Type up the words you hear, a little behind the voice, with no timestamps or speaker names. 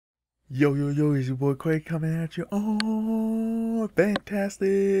Yo, yo, yo, it's your boy Quake coming at you on Fantastic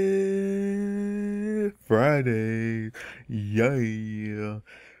Friday. Yeah.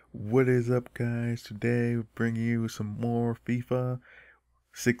 What is up, guys? Today, we're bringing you some more FIFA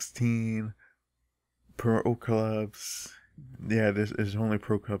 16 Pro Clubs. Yeah, this is only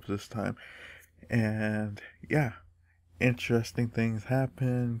Pro Clubs this time. And, yeah, interesting things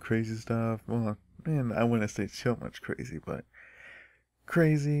happen, crazy stuff. Well, man, I wouldn't say so much crazy, but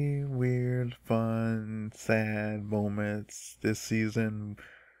crazy, weird, fun, sad moments. This season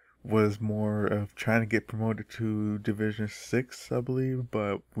was more of trying to get promoted to Division 6, I believe,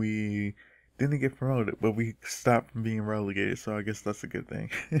 but we didn't get promoted, but we stopped from being relegated, so I guess that's a good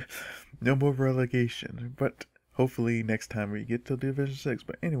thing. No more relegation, but hopefully next time we get to Division 6.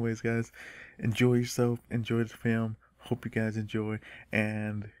 But anyways, guys, enjoy yourself, enjoy the film, hope you guys enjoy,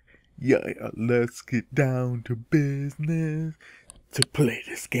 and yeah, let's get down to business to play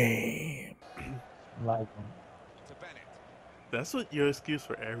this game. Like, That's what your excuse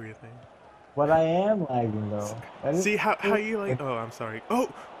for everything. but I am lagging though. See how you like? Oh, I'm sorry. Oh,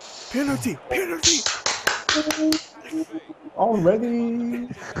 penalty! Already?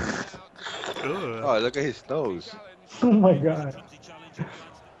 Ugh. Oh, look at his nose. Oh my god.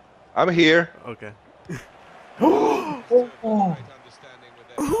 I'm here. Okay. Oh, oh.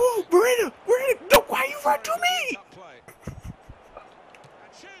 Oh, Miranda! No, why you run to me?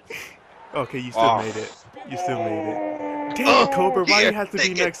 Okay, you still made it. You still made it. Damn, Cobra, why you have to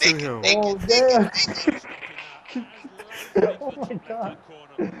be next to him? Oh, damn. Oh my god.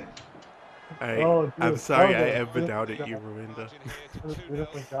 Alright, I'm sorry I ever doubted you, Miranda.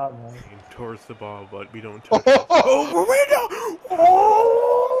 Beautiful job, man. Towards the ball, but we don't touch it. Oh, Miranda!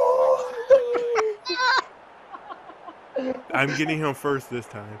 I'm getting him first this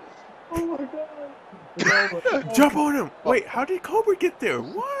time. Oh my god. Jump on him! Wait, how did Cobra get there?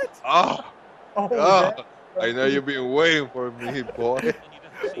 What? Oh, Oh, I know you've been waiting for me, boy.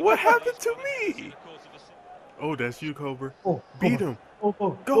 What happened to me? Oh, that's you, Cobra. Oh, beat him. Go,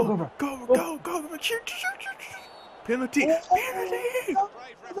 Go. Shoot. Penalty. Penalty.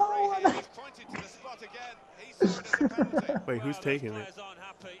 Wait, who's taking it?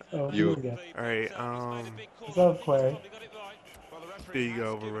 Oh, You. Alright, What's up, Clay? there you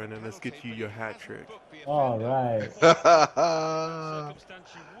go, Verena. Let's get you your hat trick. Alright.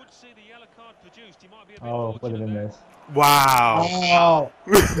 Oh, what did I miss? Wow. Wow!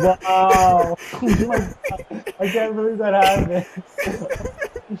 Wow! Oh my god! I can't believe that happened!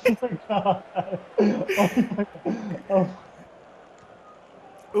 Oh my god! Oh my god! Oh.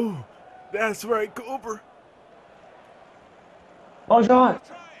 Ooh, that's right, Cobra. Oh, shot!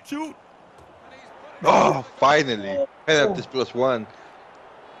 Shoot. Oh, finally. Penalties +1.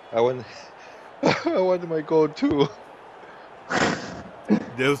 I want my goal too.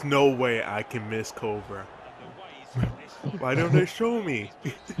 There's no way I can miss Cobra. Why don't they show me?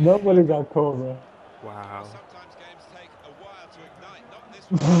 Nobody got Cobra. Wow.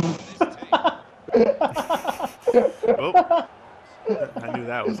 Oh, I knew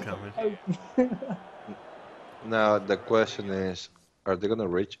that was coming. Now the question is, are they gonna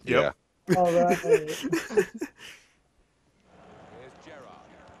reach? Yep. Yeah. Alright.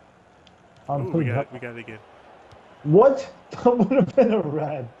 Ooh, we got it again. What? That would have been a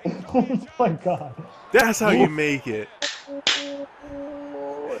red. Oh my god. That's how you make it.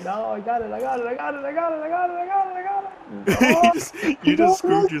 No, I got it. You just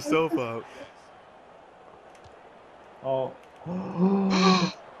screwed yourself up. Oh.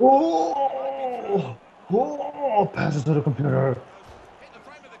 Oh, pass it to the computer.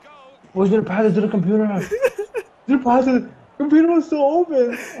 Was gonna pass it to the computer? Did pass it? The computer was still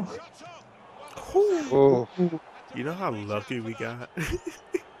open. Oh. You know how lucky we got? It's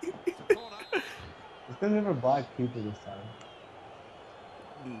because there were black people this time.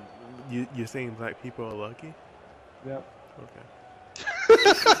 You're saying black people are lucky? Yep. Okay.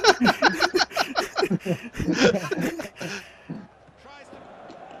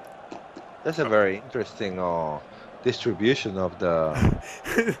 That's a very interesting distribution of the.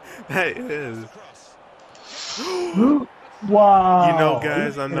 That is. Wow. You know,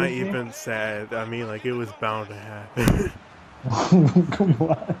 guys, I'm not even sad. I mean, like, it was bound to happen. Come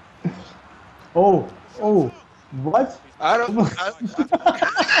on. Oh, what? I don't.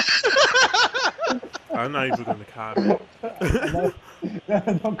 I'm not even gonna comment.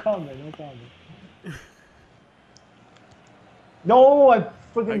 Don't comment. No, I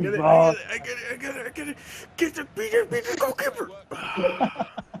freaking. I get it. Get the beat the goalkeeper.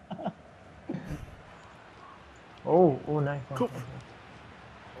 Oh, nice. Cool.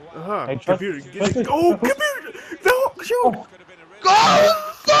 Hey, Computer, get it. Oh, computer! No, shoot!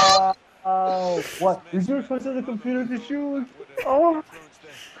 Go! Oh, what? Did you switch to the computer to shoot? Oh,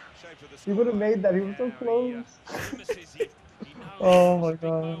 he would have made that. He was so close. Oh my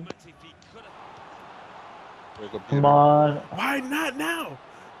god. Your Come computer. on. Why not now?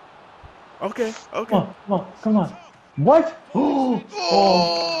 Okay, Come okay. on, come on, come on. What? Oh,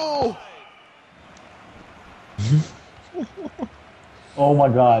 Oh! oh my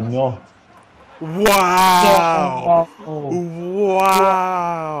god, no. Wow! No.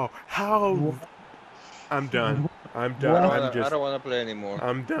 Wow! How? What? I'm done. I'm I done. don't What? I'm wanna. I just. don't wanna play anymore.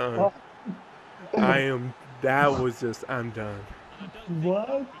 I'm done. What? I am. That was just. I'm done.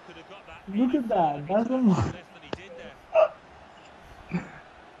 What? Look at that. That's a...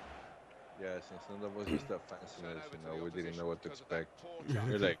 Yeah, since none of us used to have fanciness, we didn't know what to expect.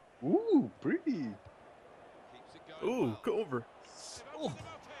 You're like, ooh, pretty. Ooh, Cobra. Oh.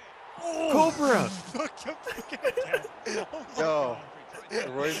 Cobra! Yo,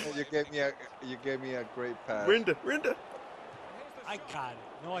 Roy, you gave me a great pass. Rinda. I got it.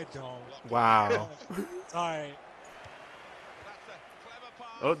 No, I don't. Wow. Sorry.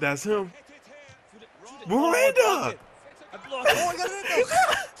 Oh, that's him. Oh, I blocked Miranda! it. I blocked it. Oh, I got it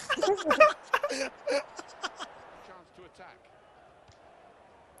in there.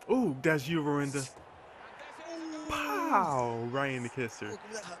 Ooh, that's you, Miranda. Pow! Right in the kisser.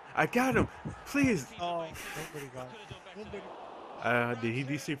 I got him. Please. Oh, nobody got it. Nobody. Did he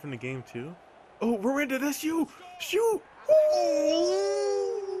DC from the game too? Oh, Miranda, that's you. Shoot. Ooh.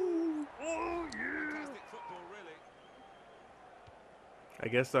 Oh, I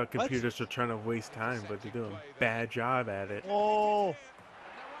guess computers are trying to waste time, but they're doing a bad job at it. Oh.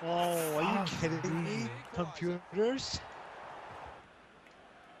 Oh, are you Fuck kidding me? Computers?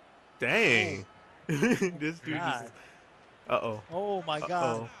 Dang. This dude God. just. Uh-oh. Oh my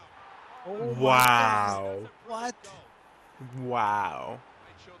god. Oh. Oh my Wow. God. What? Wow.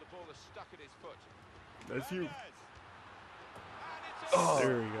 That's you. Oh,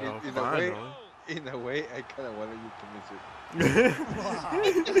 There we go. in a Finally. way, in a way, I kind of wanted you to miss it.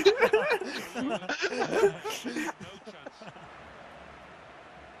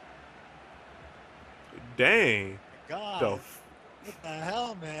 Dang. God. The What the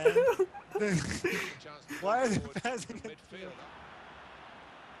hell, man? Why are they passing it?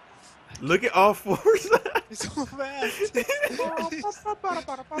 Look at all fours. He's so fast.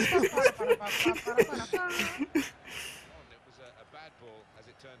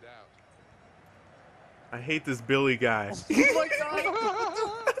 I hate this Billy guy. Oh my god!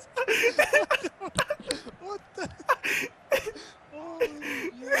 What the? Oh,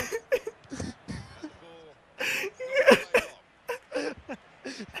 yeah.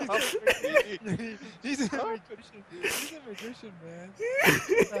 He's a magician. He's a magician, man.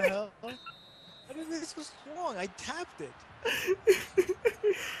 What the hell? How did this so strong? I tapped it.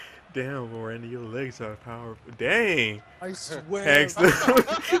 Damn, Miranda, your legs are powerful. Dang. I swear. Hex. I'm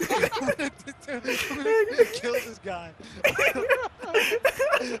gonna kill this guy.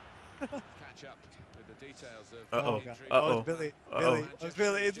 Uh-oh. God. Uh-oh. It's Billy. Uh-oh. Billy. It's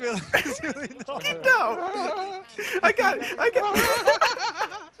Billy. It's Billy. It's Billy. No. No. I got it.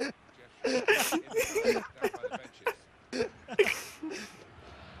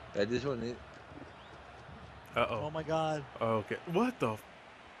 Yeah, this one is. Uh-oh. Oh my god. Okay. What the?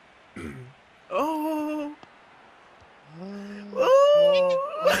 Oh.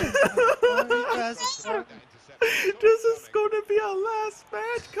 This is going to be our last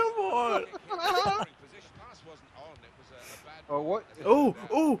match. Come on. Oh, what? Oh.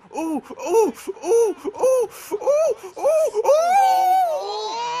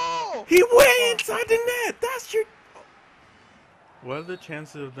 He went inside the net. That's your. What are the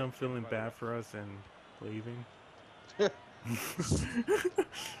chances of them feeling bad for us and leaving?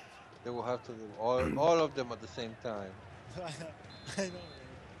 They will have to do all of them at the same time. I know.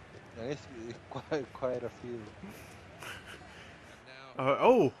 And it's quite a few.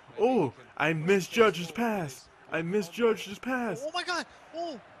 Oh! I misjudged his pass. Oh my god!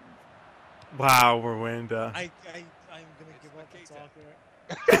 Oh! Wow, Rwanda. I'm gonna give up on soccer.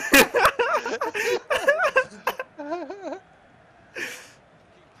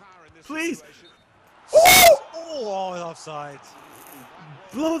 Please. Oh, offside.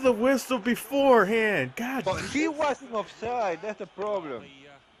 Blow the whistle beforehand. God. But he wasn't offside. That's the problem.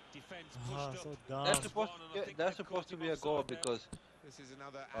 Oh, so dumb. That's supposed to be a goal because.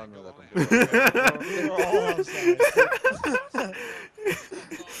 Oh no, that They're all offside.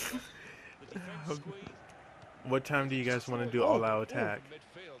 What time do you guys want to do all-out attack?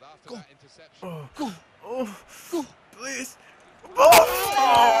 Go. Oh, please.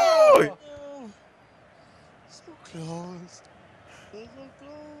 Oh! So close. So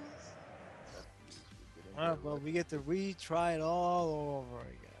close. Alright, but we get to retry it all over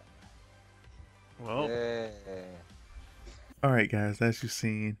again. Well, Yeah. alright guys, as you've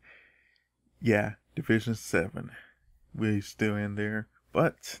seen, yeah, Division 7. We're still in there.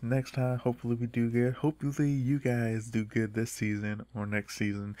 But next time, hopefully we do good. Hopefully you guys do good this season or next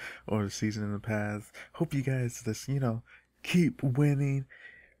season or the season in the past. Hope you guys just, keep winning.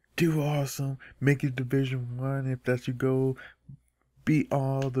 Do awesome. Make it Division 1 if that's your goal. Beat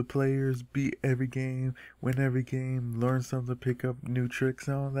all the players. Beat every game. Win every game. Learn something. Pick up new tricks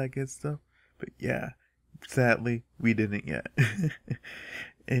and all that good stuff. But yeah, sadly, we didn't yet.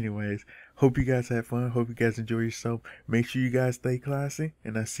 Anyways, hope you guys had fun. Hope you guys enjoy yourself. Make sure you guys stay classy.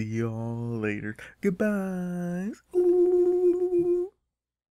 And I'll see you all later. Goodbye. Ooh.